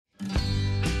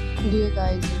Dear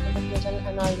guys, welcome back to my channel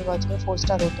and now you're watching a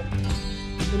 4-star hotel.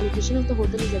 The location of the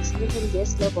hotel is excellent and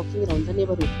guests love walking around the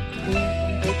neighborhood. There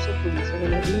are 10 types of rooms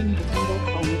available in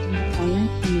booking.com. You can book online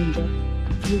and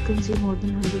enjoy. You can see more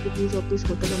than 100 reviews of this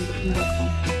hotel on booking.com.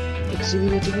 Its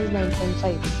review rating is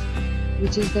 9.5,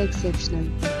 which is the exceptional.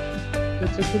 The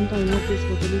check-in time of this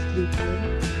hotel is 3 p.m.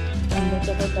 and the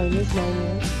check-out time is 9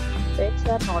 a.m. Pets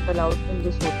are not allowed in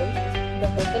this hotel. The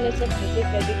hotel accepts major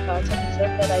credit cards and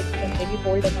reserves the right to temporarily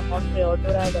hold an amount prior to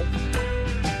arrival.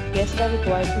 Guests are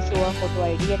required to show a photo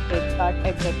ID and credit card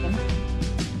at check-in.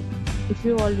 If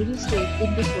you already stayed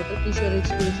in this hotel, please share your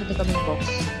experience in the comment box.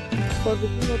 For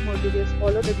booking or more details,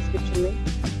 follow the description link.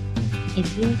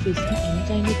 If you are facing any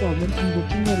kind of problem in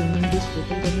booking a room in this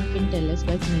hotel, then you can tell us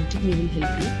by commenting. We will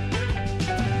help you.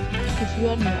 If you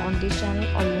are new on this channel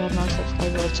or you have not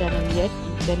subscribed our channel yet,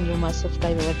 then you must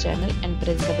subscribe our channel and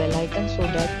press the bell icon so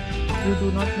that you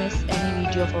do not miss any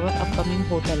video of our upcoming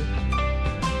hotel.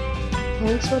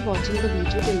 Thanks for watching the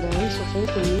video till the end. So friends,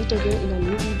 we'll meet again in a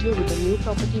new video with a new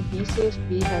property. Be safe,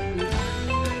 be happy.